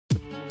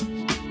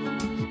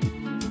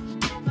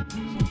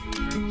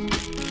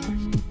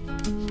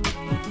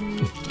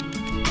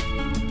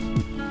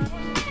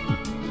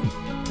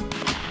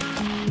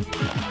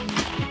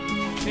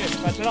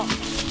sit up.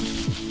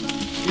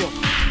 Yo.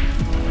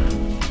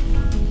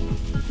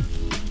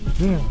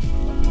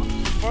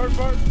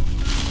 Bird.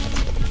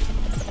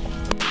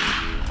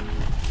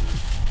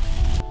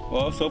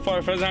 Well, so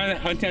far pheasant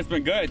hunting has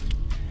been good.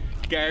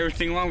 Got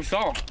everything along we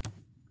saw.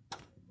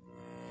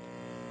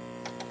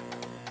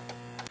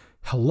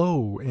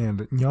 Hello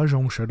and 你好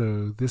舌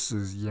头, this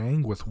is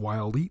Yang with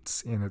Wild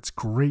Eats and it's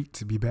great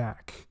to be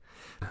back.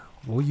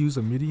 We'll use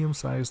a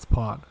medium-sized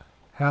pot,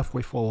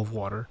 halfway full of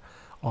water,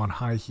 on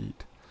high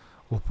heat.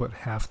 We'll put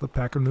half the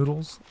pack of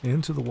noodles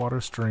into the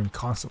water, stirring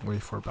constantly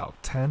for about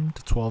 10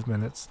 to 12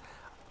 minutes.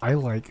 I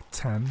like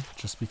 10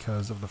 just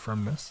because of the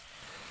firmness.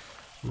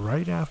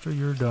 Right after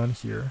you're done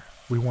here,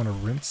 we want to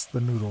rinse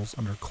the noodles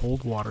under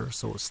cold water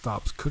so it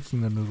stops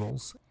cooking the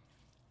noodles.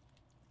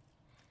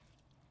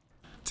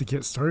 To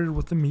get started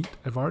with the meat,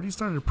 I've already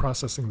started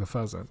processing the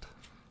pheasant.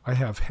 I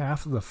have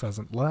half of the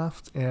pheasant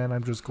left and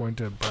I'm just going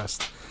to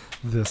breast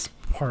this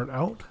part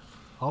out.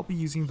 I'll be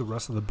using the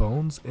rest of the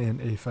bones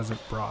in a pheasant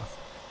broth.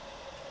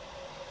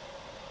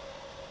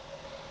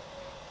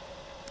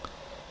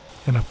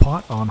 In a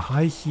pot on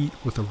high heat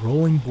with a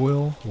rolling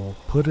boil, we'll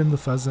put in the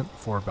pheasant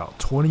for about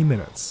 20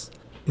 minutes.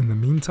 In the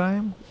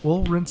meantime,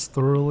 we'll rinse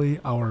thoroughly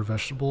our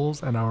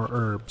vegetables and our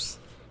herbs.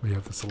 We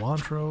have the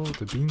cilantro,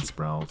 the bean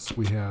sprouts,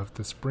 we have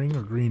the spring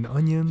or green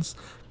onions,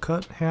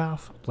 cut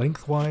half,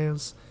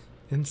 lengthwise,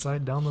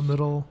 inside down the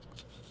middle.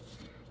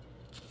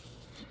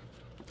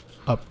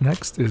 Up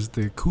next is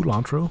the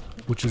culantro,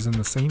 which is in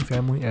the same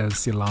family as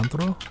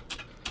cilantro.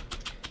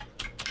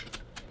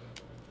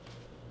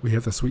 We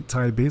have the sweet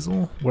Thai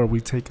basil, where we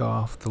take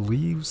off the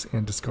leaves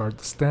and discard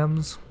the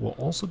stems. We'll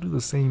also do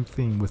the same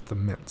thing with the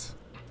mint.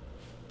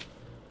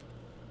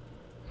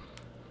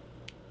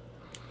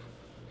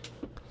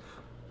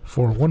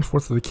 For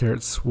 1/4 of the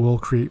carrots, we'll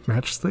create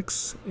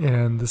matchsticks,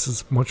 and this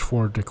is much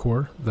for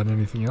decor than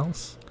anything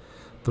else.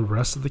 The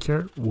rest of the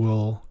carrot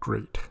will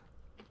grate.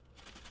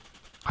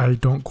 I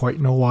don't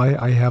quite know why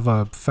I have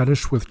a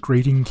fetish with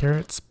grating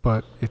carrots,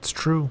 but it's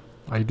true,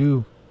 I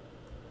do.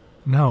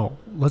 Now,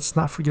 let's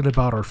not forget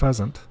about our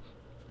pheasant.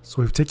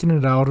 So we've taken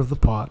it out of the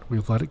pot,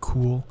 we've let it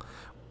cool.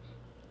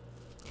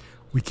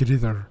 We could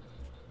either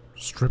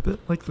strip it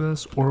like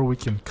this, or we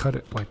can cut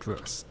it like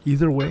this.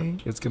 Either way,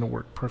 it's going to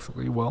work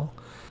perfectly well.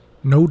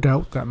 No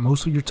doubt that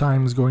most of your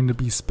time is going to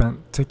be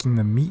spent taking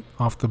the meat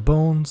off the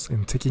bones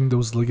and taking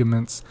those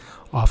ligaments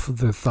off of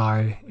the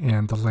thigh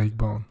and the leg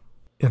bone.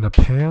 In a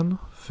pan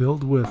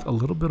filled with a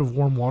little bit of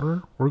warm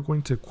water, we're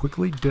going to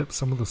quickly dip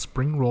some of the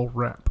spring roll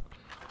wrap,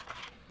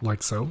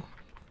 like so.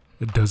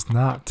 It does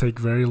not take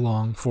very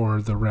long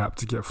for the wrap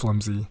to get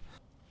flimsy.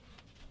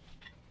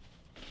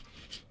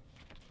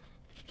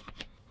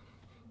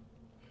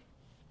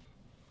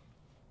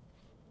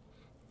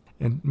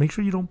 And make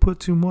sure you don't put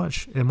too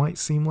much. It might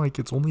seem like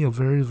it's only a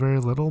very, very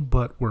little,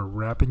 but we're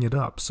wrapping it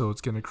up, so it's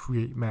going to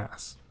create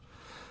mass.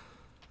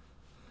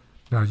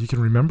 Now you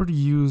can remember to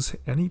use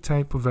any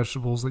type of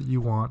vegetables that you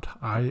want.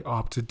 I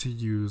opted to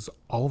use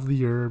all of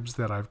the herbs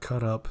that I've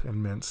cut up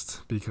and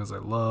minced because I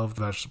love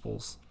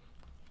vegetables.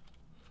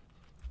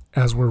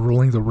 As we're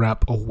rolling the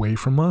wrap away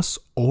from us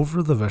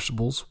over the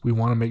vegetables, we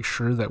want to make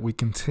sure that we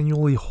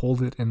continually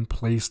hold it in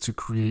place to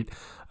create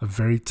a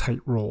very tight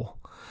roll.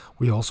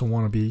 We also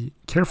want to be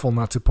careful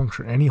not to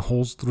puncture any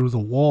holes through the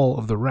wall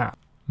of the wrap.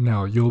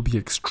 Now, you'll be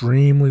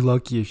extremely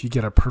lucky if you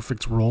get a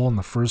perfect roll on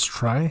the first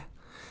try.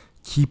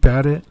 Keep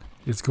at it.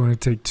 It's going to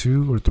take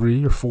 2 or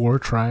 3 or 4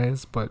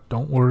 tries, but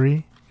don't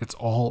worry, it's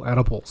all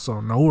edible, so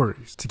no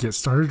worries. To get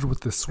started with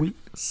the sweet,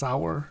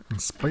 sour,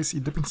 and spicy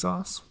dipping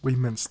sauce, we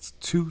minced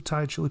 2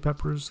 Thai chili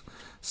peppers,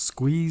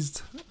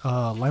 squeezed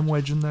lime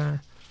wedge in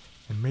there,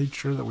 and made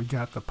sure that we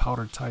got the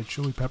powdered Thai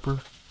chili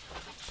pepper.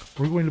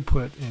 We're going to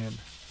put in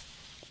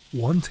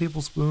 1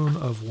 tablespoon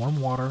of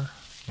warm water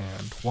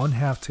and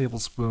 1/2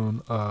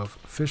 tablespoon of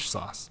fish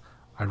sauce.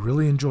 I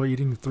really enjoy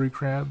eating the 3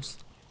 crabs.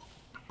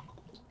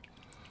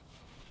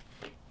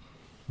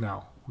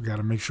 Now, we got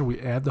to make sure we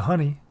add the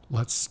honey.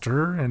 Let's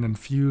stir and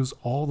infuse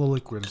all the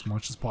liquid as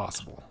much as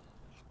possible.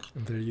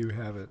 And there you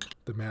have it,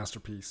 the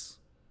masterpiece.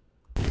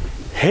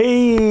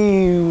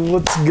 Hey,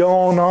 what's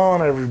going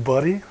on,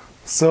 everybody?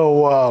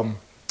 So,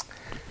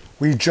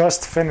 we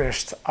just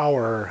finished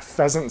our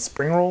pheasant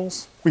spring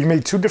rolls. We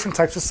made 2 different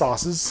types of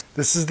sauces.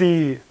 This is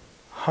the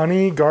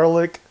honey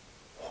garlic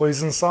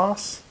Hoisin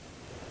sauce,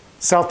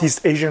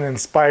 Southeast Asian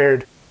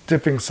inspired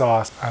dipping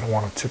sauce. I don't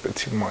want to tip it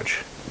too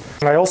much.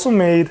 And I also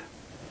made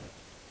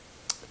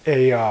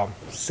a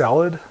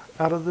salad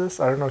out of this.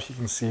 I don't know if you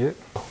can see it.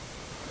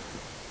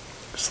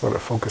 Just let it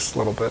focus a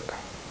little bit.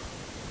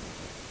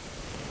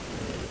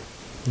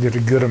 Get a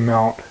good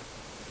amount,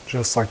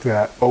 just like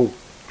that. Oh,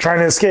 trying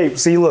to escape.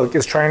 See, look,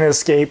 it's trying to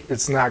escape.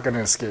 It's not going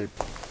to escape.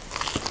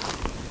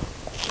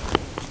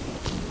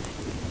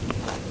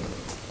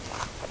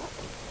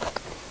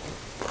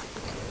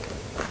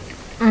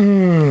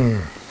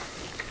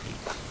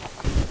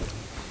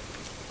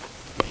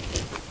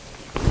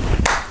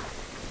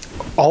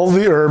 All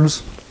the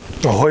herbs,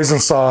 the hoisin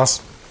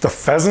sauce, the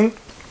pheasant,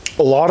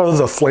 a lot of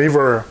the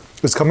flavor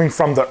is coming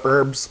from the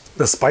herbs,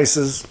 the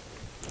spices,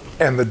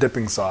 and the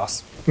dipping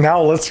sauce.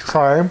 Now let's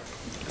try,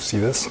 see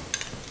this?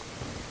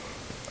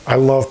 I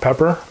love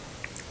pepper.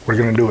 We're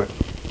gonna do it.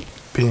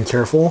 Being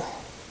careful.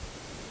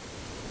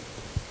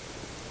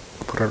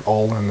 Put it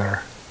all in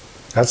there.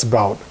 That's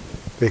about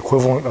the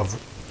equivalent of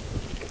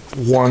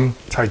one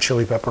Thai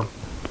chili pepper.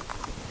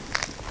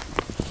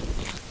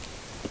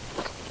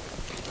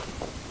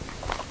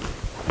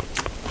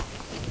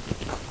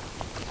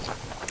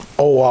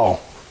 Oh wow.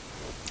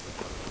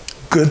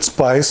 Good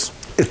spice.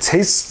 It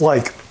tastes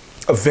like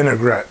a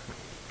vinaigrette.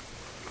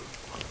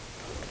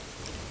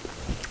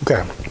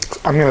 Okay,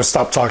 I'm gonna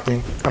stop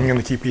talking. I'm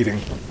gonna keep eating.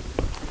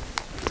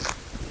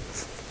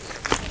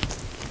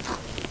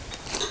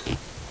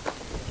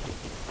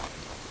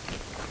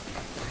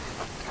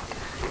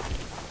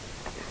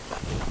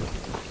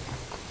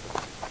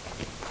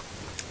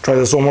 Try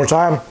this one more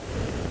time.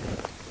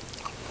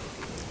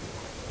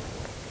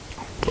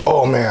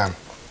 Oh man.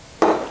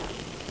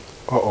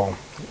 Uh-oh.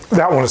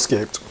 That one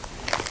escaped.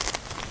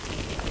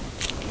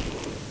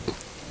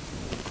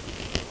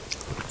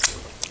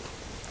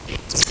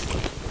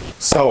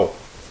 So,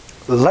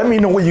 let me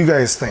know what you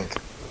guys think.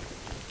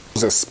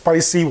 Was it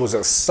spicy? Was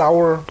it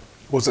sour?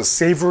 Was it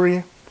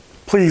savory?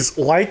 Please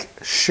like,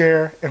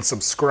 share, and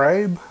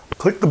subscribe.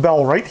 Click the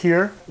bell right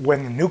here.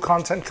 When the new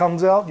content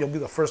comes out, you'll be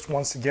the first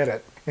ones to get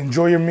it.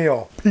 Enjoy your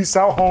meal. Peace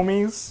out,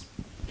 homies.